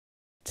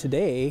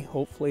Today,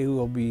 hopefully,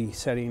 we'll be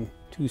setting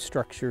 2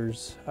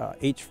 structures,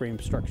 H-frame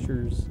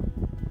structures,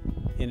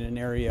 in an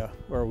area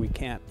where we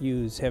can't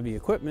use heavy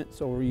equipment,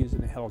 so we're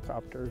using a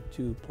helicopter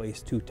to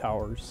place 2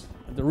 towers.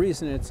 The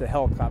reason it's a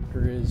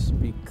helicopter is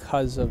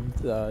because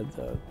of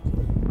the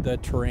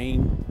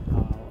terrain,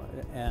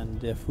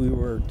 and if we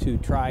were to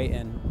try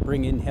and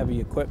bring in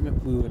heavy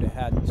equipment, we would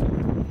have had to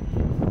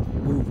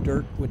move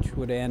dirt, which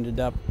would have ended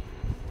up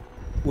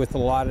with a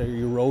lot of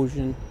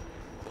erosion.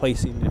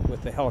 Placing it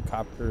with the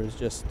helicopter is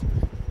just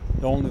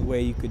the only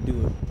way you could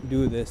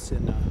do this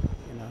in a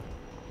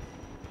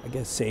I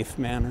guess, safe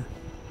manner.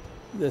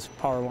 This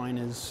power line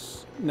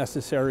is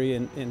necessary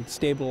in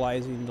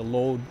stabilizing the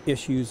load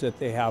issues that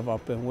they have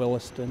up in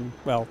Williston.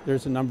 Well,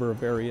 there's a number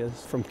of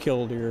areas from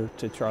Killdeer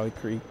to Charlie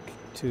Creek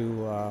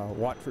to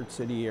Watford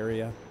City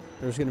area.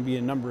 There's going to be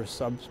a number of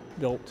subs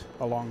built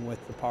along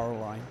with the power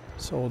line.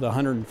 So the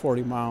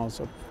 140 miles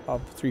of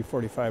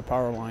 345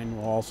 power line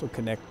will also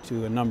connect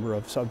to a number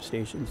of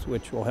substations,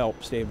 which will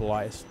help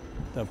stabilize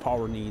the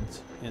power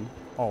needs in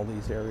all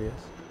these areas.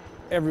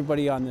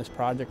 Everybody on this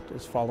project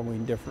is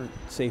following different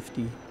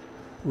safety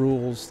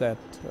rules that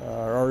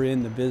are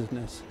in the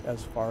business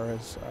as far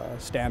as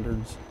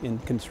standards in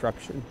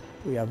construction.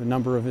 We have a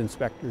number of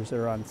inspectors that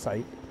are on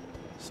site.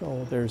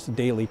 So there's a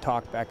daily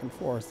talk back and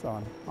forth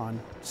on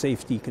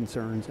safety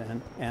concerns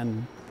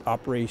and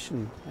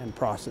operation and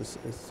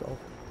processes. So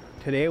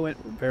today went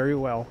very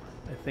well.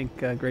 I think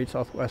Great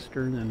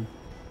Southwestern and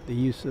the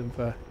use of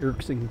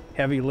Erickson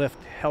heavy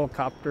lift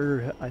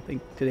helicopter, I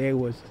think today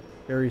was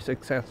very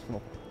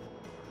successful.